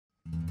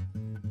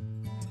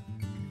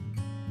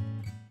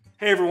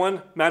Hey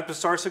everyone, Matt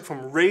Pisarcik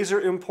from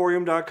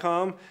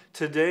RazorEmporium.com.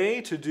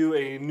 Today to do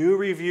a new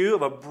review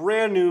of a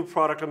brand new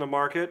product on the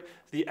market,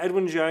 the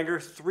Edwin Jagger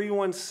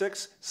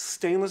 3ONE6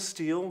 stainless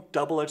steel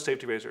double-edged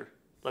safety razor.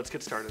 Let's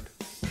get started.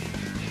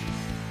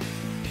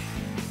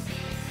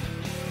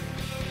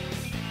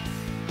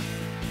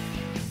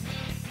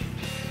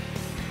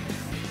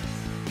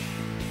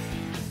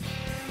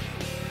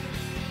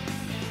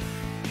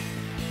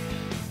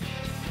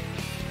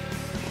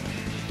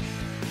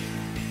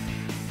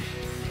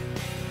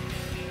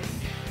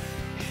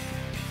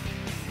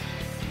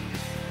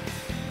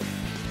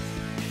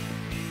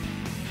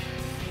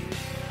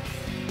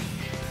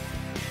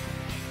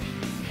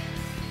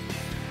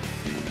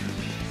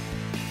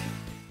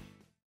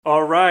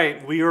 All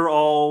right, we are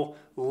all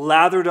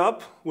lathered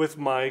up with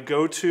my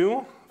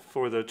go-to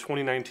for the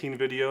 2019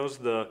 videos,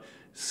 the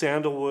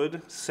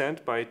Sandalwood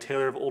Scent by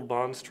Taylor of Old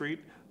Bond Street.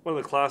 One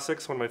of the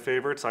classics, one of my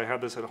favorites. I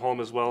have this at home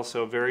as well,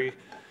 so very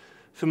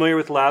familiar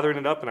with lathering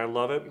it up, and I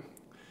love it.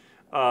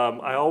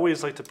 I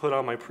always like to put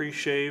on my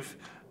pre-shave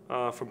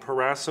from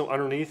Parasso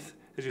underneath,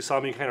 as you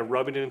saw me kind of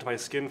rubbing it into my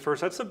skin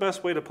first. That's the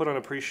best way to put on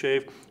a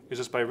pre-shave, is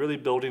just by really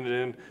building it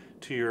in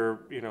to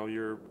your,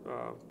 your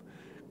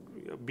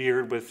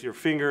beard with your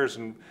fingers,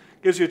 and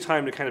gives you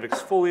time to kind of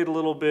exfoliate a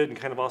little bit and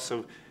kind of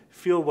also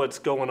feel what's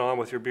going on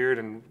with your beard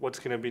and what's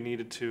going to be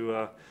needed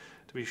to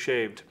be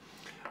shaved.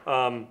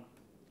 And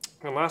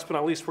last but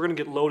not least, we're going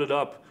to get loaded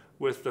up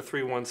with the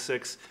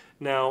 3ONE6.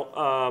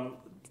 Now,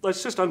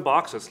 let's just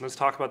unbox this and let's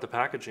talk about the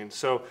packaging.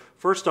 So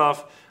first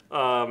off,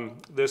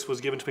 this was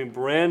given to me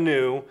brand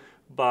new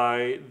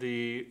by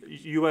the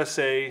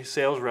USA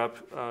sales rep,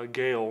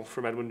 Gail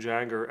from Edwin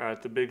Jagger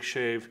at the Big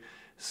Shave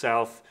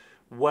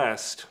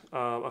Southwest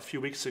a few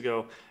weeks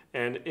ago.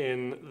 And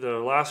in the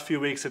last few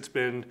weeks, it's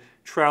been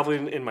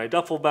traveling in my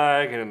duffel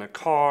bag and in the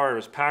car. It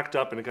was packed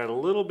up and it got a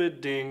little bit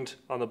dinged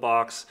on the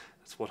box.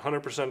 It's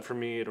 100% for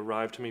me. It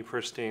arrived to me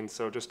pristine,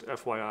 so just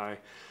FYI.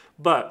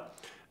 But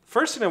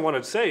first thing I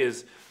wanted to say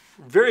is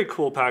very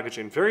cool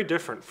packaging, very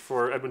different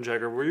for Edwin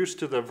Jagger. We're used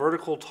to the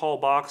vertical tall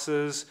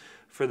boxes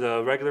for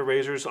the regular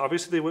razors.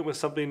 Obviously, they went with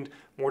something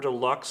more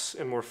deluxe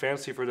and more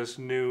fancy for this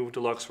new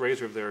deluxe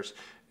razor of theirs.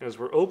 And as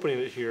we're opening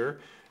it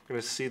here, you're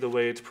going to see the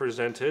way it's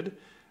presented.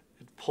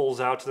 It pulls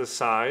out to the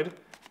side,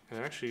 and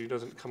actually it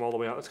doesn't come all the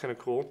way out. That's kind of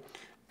cool.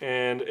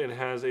 And it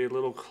has a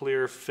little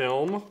clear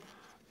film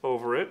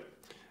over it.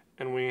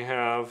 And we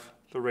have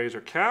the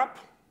razor cap.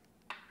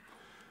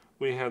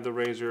 We have the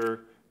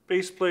razor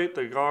base plate,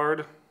 the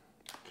guard.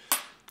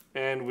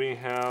 And we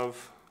have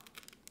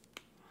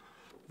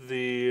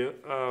the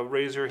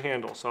razor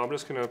handle. So I'm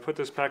just going to put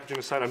this packaging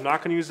aside. I'm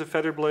not going to use the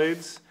feather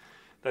blades.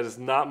 That is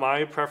not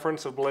my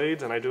preference of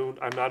blades, and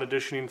I'm not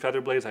additioning feather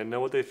blades. I know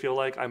what they feel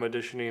like. I'm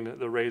additioning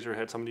the razor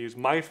head. So I'm going to use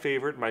my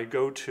favorite, my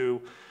go-to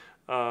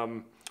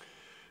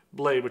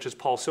blade, which is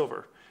Paul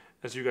Silver,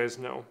 as you guys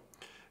know.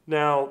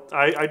 Now,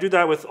 I do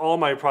that with all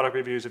my product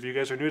reviews. If you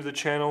guys are new to the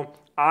channel,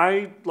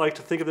 I like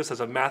to think of this as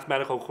a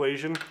mathematical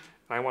equation.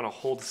 I want to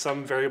hold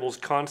some variables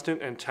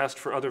constant and test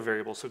for other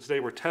variables. So today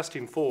we're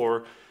testing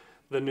for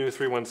the new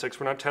 3ONE6.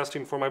 We're not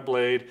testing for my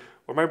blade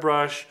or my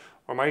brush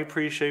or my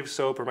pre-shave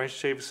soap or my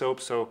shave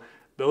soap. So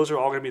those are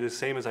all going to be the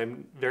same as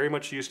I'm very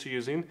much used to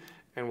using.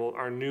 And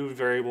our new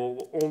variable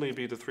will only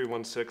be the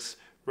 3ONE6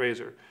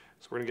 razor.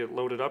 So we're going to get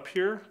loaded up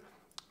here.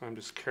 I'm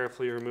just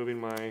carefully removing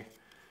my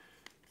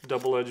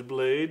double-edged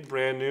blade,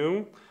 brand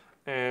new.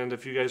 And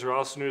if you guys are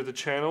also new to the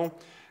channel,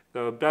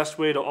 the best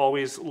way to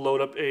always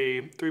load up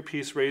a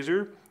three-piece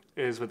razor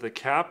is with the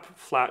cap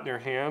flat in your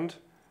hand,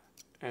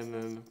 and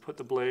then put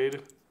the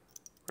blade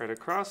right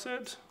across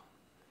it.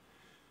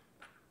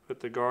 Put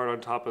the guard on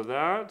top of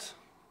that,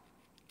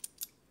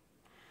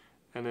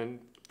 and then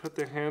put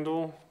the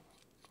handle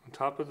on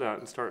top of that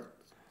and start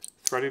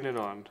threading it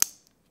on.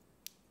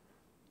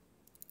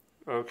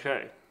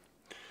 Okay,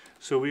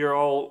 so we are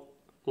all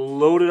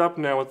loaded up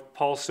now with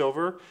Paul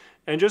Silver.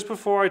 And just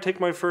before I take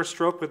my first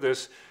stroke with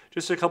this,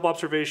 just a couple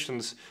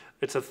observations.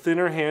 It's a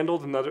thinner handle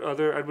than the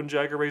other Edwin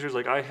Jagger razors.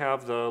 Like I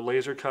have the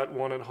laser cut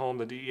one at home,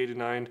 the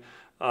DE89.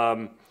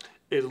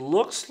 It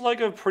looks like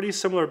a pretty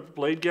similar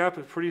blade gap,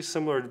 a pretty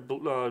similar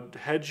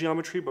head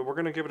geometry, but we're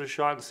going to give it a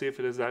shot and see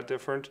if it is that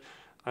different.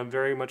 I'm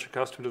very much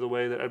accustomed to the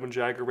way that Edwin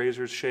Jagger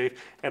razors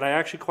shave, and I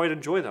actually quite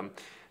enjoy them.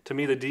 To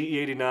me, the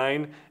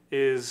DE89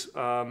 is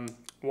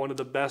one of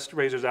the best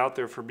razors out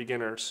there for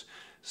beginners.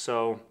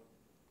 So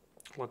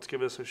let's give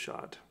this a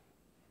shot.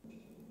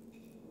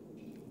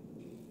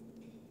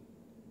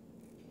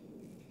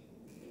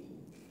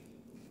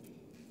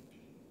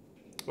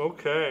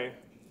 Okay.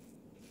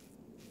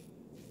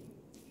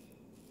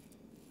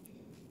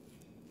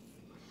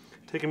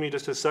 Taking me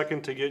just a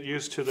second to get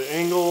used to the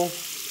angle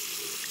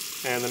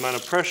and the amount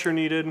of pressure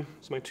needed.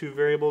 It's my two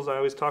variables I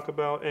always talk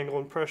about, angle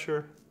and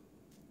pressure.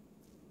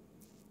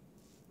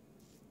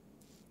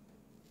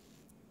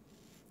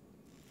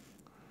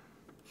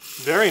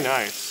 Very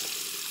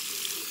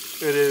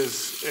nice. It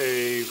is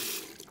a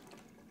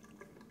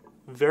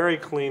very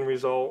clean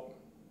result.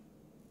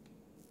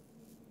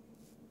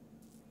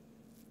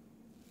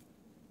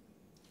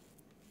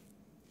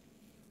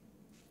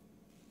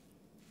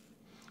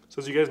 So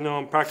as you guys know,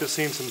 I'm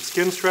practicing some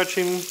skin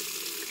stretching,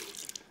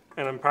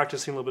 and I'm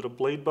practicing a little bit of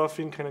blade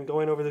buffing, kind of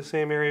going over the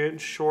same area in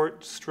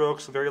short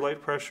strokes, very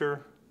light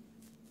pressure.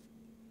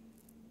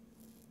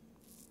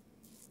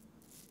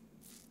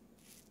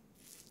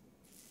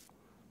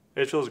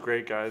 It feels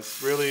great, guys.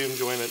 Really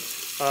enjoying it.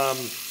 So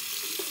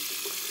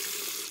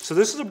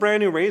this is a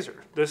brand new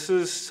razor. This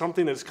is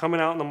something that's coming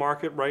out in the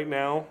market right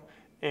now,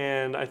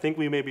 and I think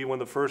we may be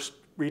one of the first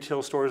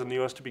retail stores in the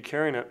US to be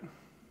carrying it.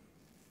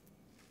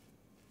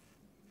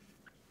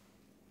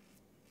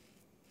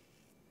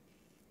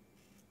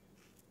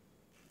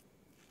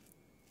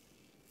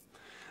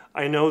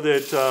 I know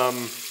that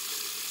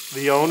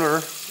the owner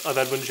of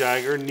Edwin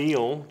Jagger,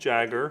 Neil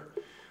Jagger,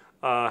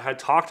 had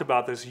talked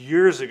about this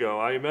years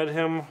ago. I met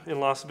him in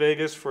Las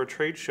Vegas for a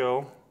trade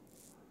show,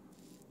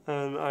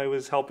 and I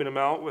was helping him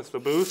out with the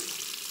booth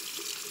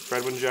for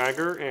Edwin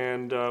Jagger,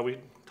 and we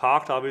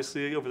talked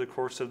obviously over the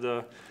course of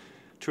the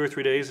 2 or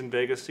 3 days in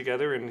Vegas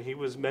together, and he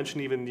was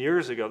mentioned even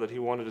years ago that he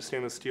wanted a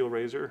stainless steel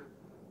razor.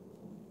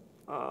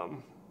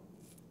 I'm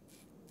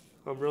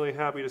really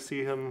happy to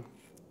see him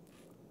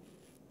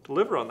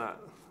deliver on that.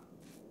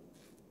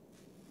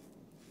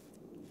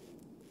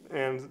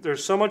 And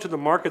there's so much of the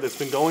market that's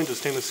been going to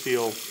stainless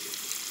steel,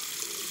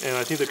 and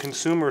I think the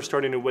consumer is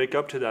starting to wake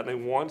up to that, and they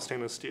want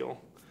stainless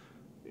steel.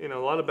 You know,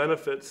 a lot of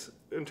benefits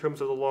in terms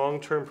of the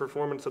long-term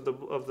performance of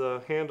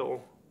the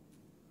handle.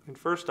 And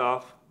first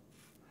off,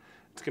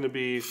 it's going to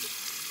be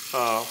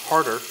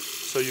harder,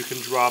 so you can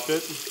drop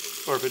it,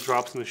 or if it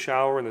drops in the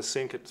shower, in the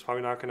sink, it's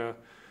probably not going to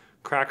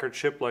crack or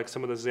chip like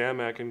some of the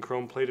Zamac and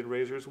chrome-plated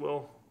razors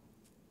will.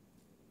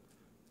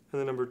 And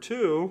then number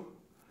two,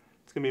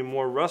 it's going to be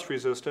more rust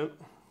resistant.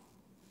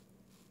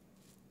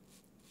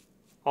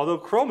 Although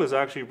chrome is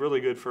actually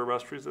really good for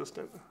rust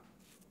resistant.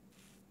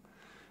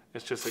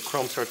 It's just that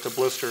chrome starts to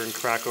blister and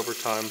crack over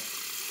time,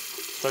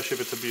 especially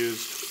if it's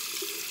abused.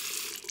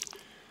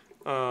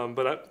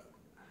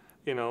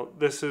 You know,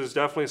 this is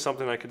definitely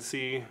something I could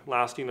see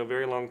lasting a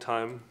very long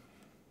time.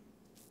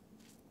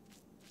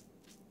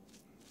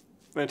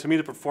 And to me,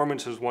 the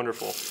performance is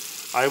wonderful.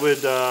 I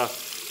would,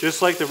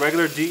 just like the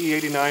regular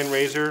DE89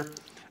 razor,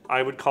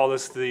 I would call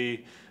this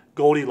the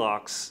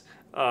Goldilocks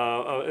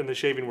in the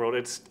shaving world.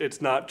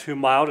 It's not too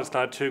mild, it's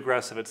not too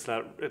aggressive. It's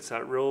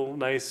that real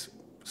nice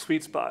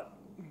sweet spot.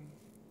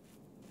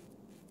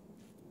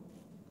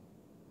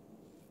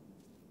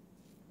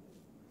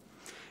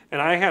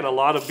 And I had a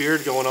lot of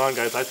beard going on,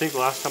 guys. I think the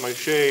last time I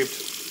shaved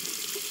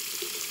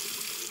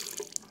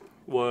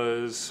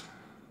was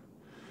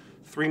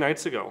 3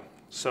 nights ago.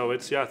 So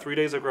it's, yeah, 3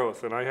 days of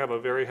growth. And I have a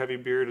very heavy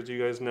beard, as you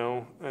guys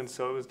know. And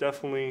so it was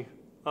definitely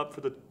up for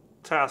the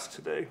task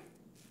today.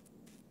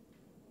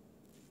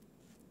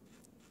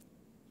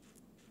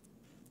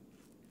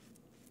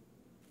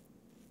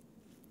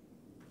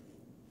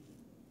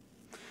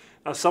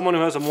 Now, someone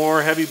who has a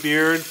more heavy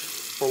beard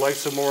or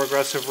likes a more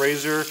aggressive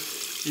razor,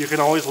 you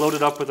can always load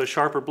it up with a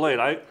sharper blade.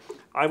 I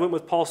went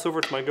with Paul Silver,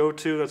 it's my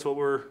go-to. That's what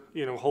we're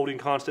holding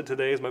constant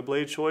today is my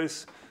blade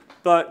choice.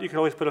 But you can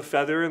always put a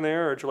feather in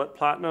there, or Gillette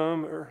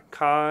Platinum, or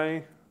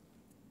Kai.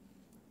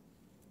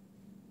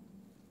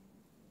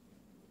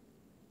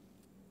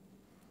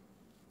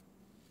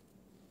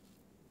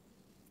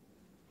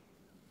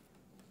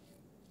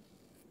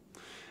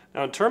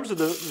 Now, in terms of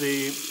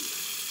the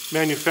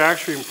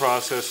manufacturing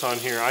process on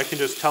here, I can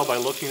just tell by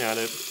looking at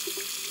it.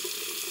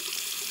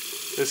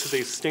 This is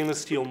a stainless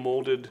steel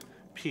molded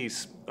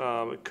piece.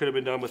 It could have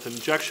been done with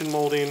injection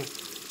molding.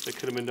 It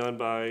could have been done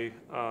by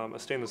a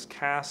stainless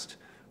cast.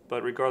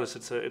 But regardless,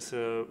 it's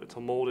a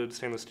molded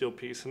stainless steel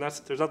piece, and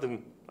there's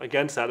nothing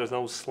against that. There's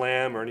no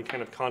slam or any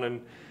kind of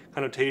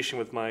connotation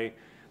with my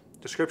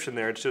description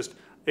there. It's just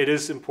it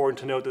is important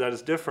to note that that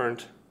is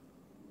different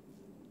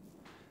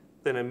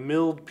than a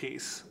milled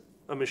piece,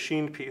 a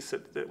machined piece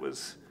that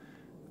was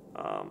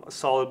a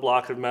solid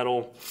block of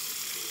metal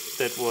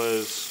that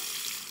was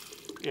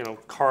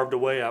carved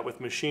away at with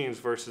machines.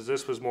 Versus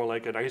this was more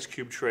like an ice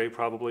cube tray,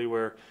 probably,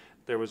 where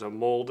there was a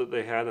mold that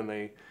they had and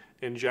they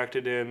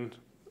injected in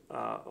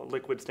a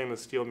liquid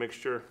stainless steel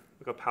mixture,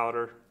 like a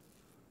powder,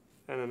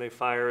 and then they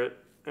fire it,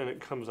 and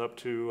it comes up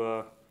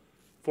to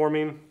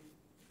forming,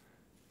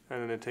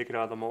 and then they take it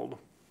out of the mold.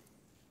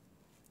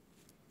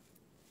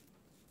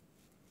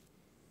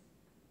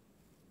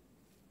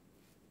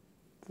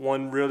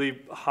 One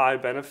really high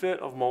benefit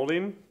of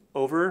molding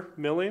over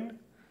milling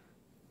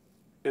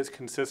is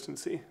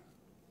consistency.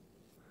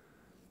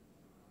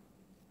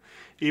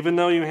 Even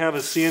though you have a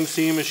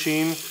CNC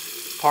machine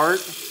part,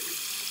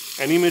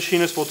 any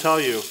machinist will tell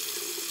you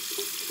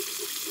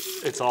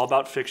it's all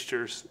about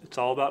fixtures. It's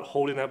all about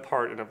holding that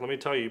part. And let me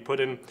tell you, you put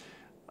in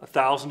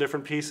 1,000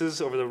 different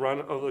pieces over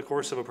the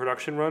course of a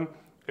production run.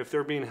 If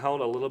they're being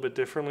held a little bit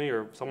differently,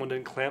 or someone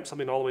didn't clamp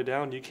something all the way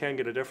down, you can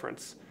get a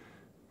difference.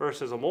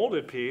 Versus a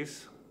molded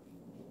piece,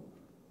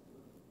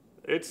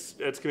 it's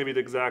going to be the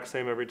exact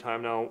same every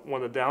time. Now,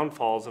 one of the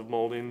downfalls of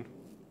molding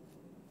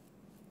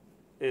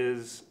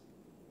is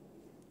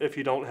if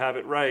you don't have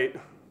it right,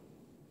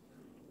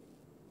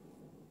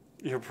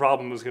 your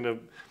problem is going to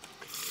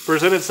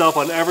present itself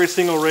on every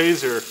single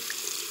razor,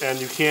 and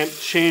you can't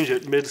change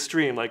it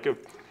midstream. Like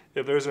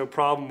if there's a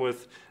problem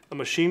with a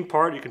machine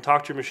part, you can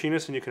talk to your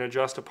machinist and you can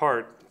adjust a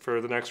part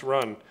for the next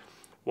run.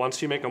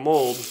 Once you make a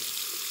mold,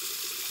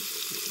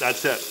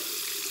 that's it.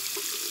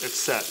 It's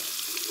set.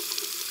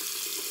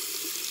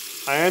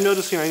 I am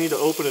noticing I need to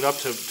open it up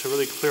to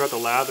really clear out the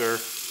lather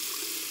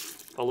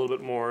a little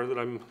bit more than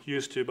I'm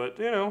used to, but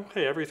you know,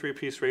 hey, every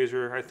 3-piece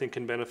razor I think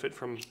can benefit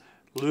from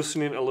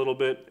loosening a little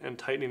bit and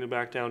tightening it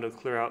back down to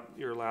clear out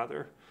your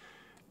lather.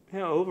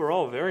 Yeah,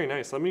 overall very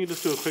nice. Let me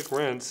just do a quick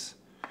rinse,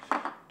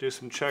 do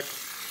some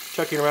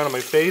checking around on my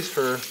face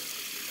for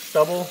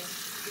stubble.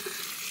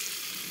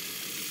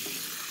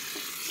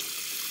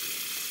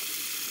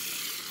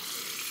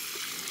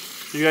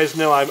 You guys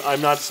know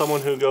I'm not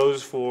someone who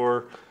goes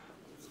for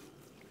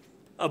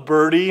a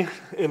birdie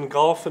in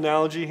golf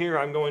analogy here.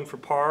 I'm going for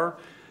par.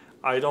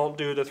 I don't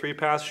do the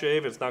 3-pass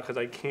shave. It's not because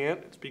I can't.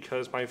 It's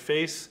because my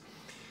face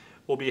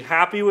will be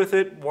happy with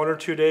it 1 or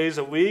 2 days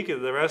a week,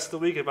 and the rest of the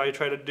week, if I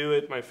try to do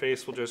it, my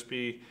face will just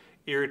be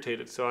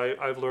irritated. So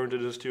I've learned to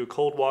just do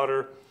cold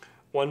water,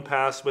 1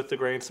 pass with the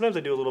grain. Sometimes I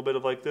do a little bit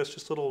of like this,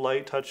 just a little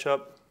light touch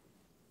up,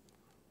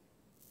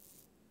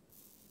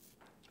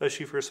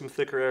 especially for some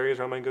thicker areas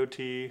around my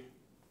goatee.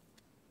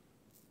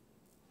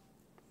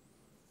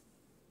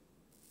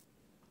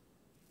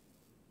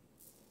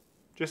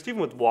 Just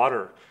even with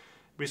water,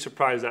 you'd be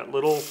surprised that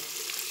little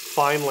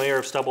fine layer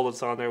of stubble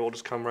that's on there will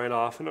just come right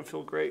off and it'll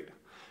feel great.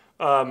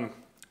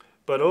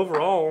 But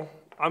overall,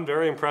 I'm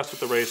very impressed with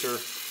the razor.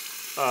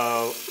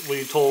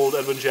 We told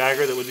Edwin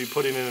Jagger that we'd be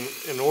putting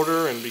in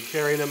order and be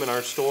carrying them in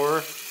our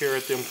store here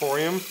at the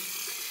Emporium.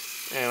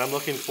 And I'm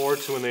looking forward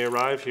to when they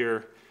arrive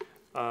here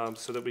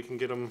so that we can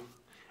get them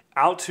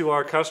out to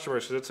our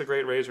customers, because it's a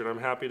great razor, and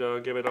I'm happy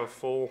to give it a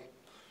full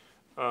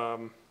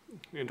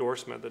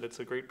endorsement that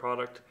it's a great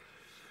product.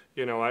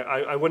 You know,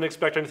 I wouldn't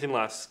expect anything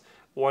less.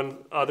 One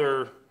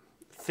other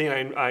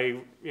thing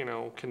I you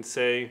know, can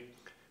say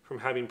from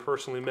having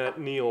personally met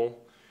Neil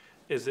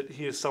is that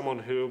he is someone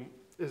who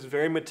is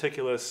very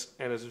meticulous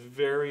and is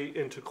very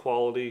into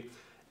quality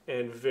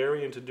and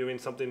very into doing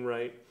something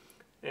right.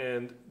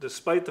 And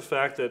despite the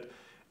fact that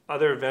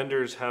other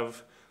vendors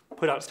have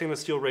put out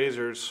stainless steel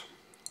razors,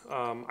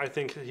 I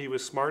think he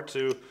was smart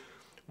to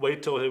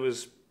wait till it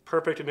was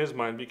perfect in his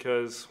mind,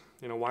 because,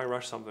 you know, why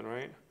rush something,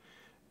 right?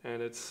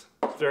 And it's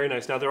very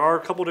nice. Now there are a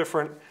couple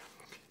different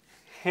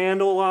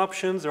handle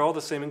options. They're all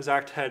the same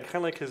exact head, kind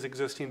of like his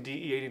existing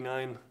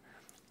DE89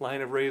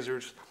 line of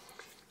razors.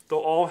 They'll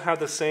all have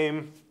the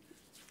same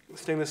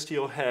stainless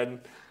steel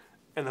head,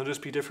 and they'll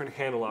just be different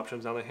handle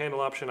options. Now the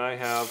handle option I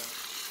have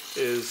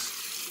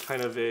is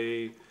kind of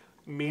a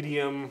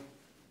medium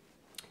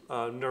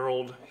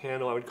knurled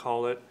handle, I would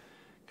call it.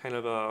 Kind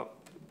of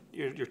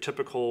your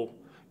typical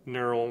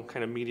knurl,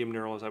 kind of medium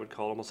knurl as I would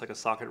call it, almost like a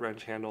socket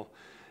wrench handle.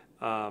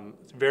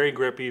 It's very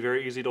grippy,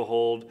 very easy to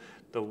hold.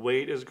 The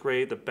weight is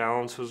great, the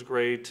balance was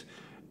great.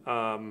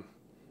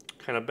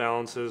 Kind of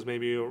balances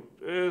maybe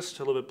just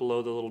a little bit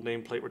below the little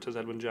nameplate where it says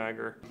Edwin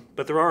Jagger.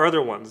 But there are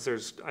other ones.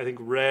 There's, I think,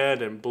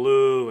 red and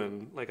blue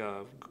and like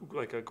a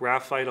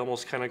graphite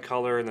almost kind of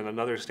color, and then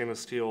another stainless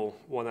steel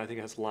one that I think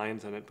has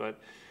lines in it. But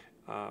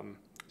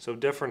so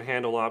different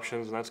handle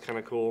options, and that's kind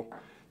of cool.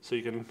 So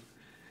you can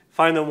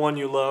find the one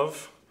you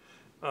love.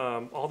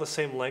 All the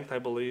same length, I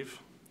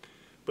believe.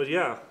 But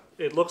yeah,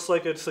 it looks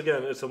like it's,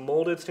 again, it's a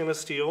molded stainless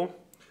steel,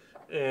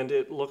 and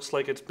it looks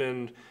like it's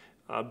been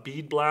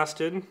bead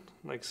blasted,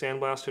 like sand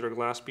blasted or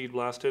glass bead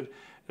blasted.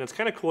 And it's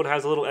kind of cool. It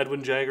has a little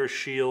Edwin Jagger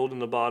shield in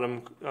the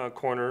bottom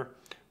corner,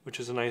 which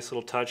is a nice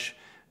little touch.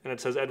 And it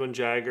says Edwin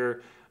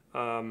Jagger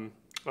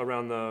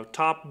around the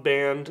top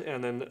band,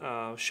 and then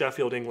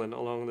Sheffield, England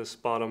along this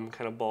bottom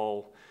kind of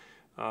ball.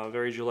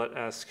 Very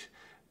Gillette-esque,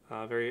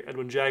 very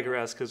Edwin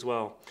Jagger-esque as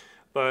well.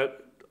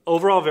 But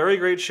overall, very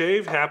great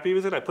shave. Happy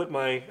with it. I put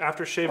my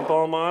aftershave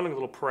balm on, a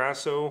little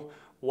Parasso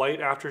white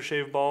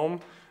aftershave balm.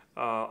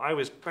 I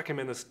always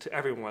recommend this to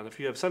everyone. If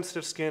you have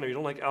sensitive skin or you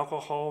don't like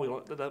alcohol, you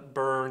don't want that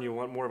burn, you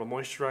want more of a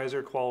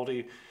moisturizer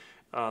quality,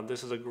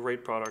 this is a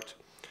great product.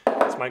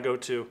 It's my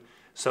go-to.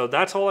 So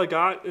that's all I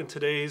got in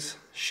today's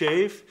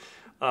shave.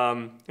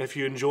 If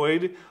you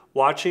enjoyed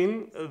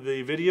watching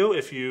the video,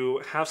 if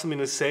you have something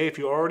to say, if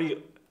you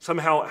already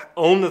somehow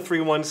own the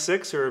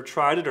 316 or have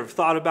tried it or have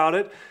thought about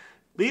it,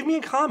 leave me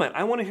a comment.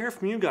 I want to hear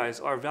from you guys,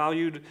 our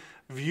valued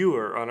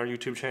viewer on our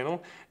YouTube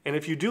channel. And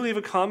if you do leave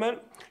a comment,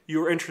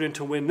 you are entered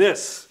to win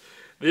this,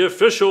 the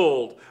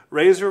official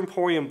Razor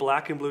Emporium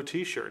black and blue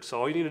t-shirt. So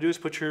all you need to do is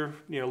put your,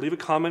 leave a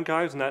comment,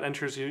 guys, and that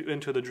enters you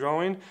into the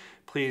drawing.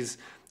 Please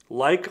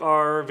like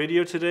our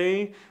video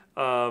today,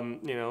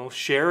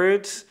 share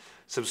it,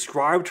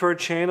 subscribe to our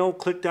channel,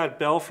 click that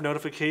bell for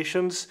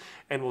notifications,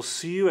 and we'll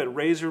see you at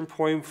Razor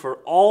Emporium for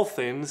all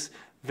things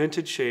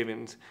vintage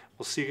shavings.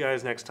 We'll see you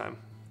guys next time.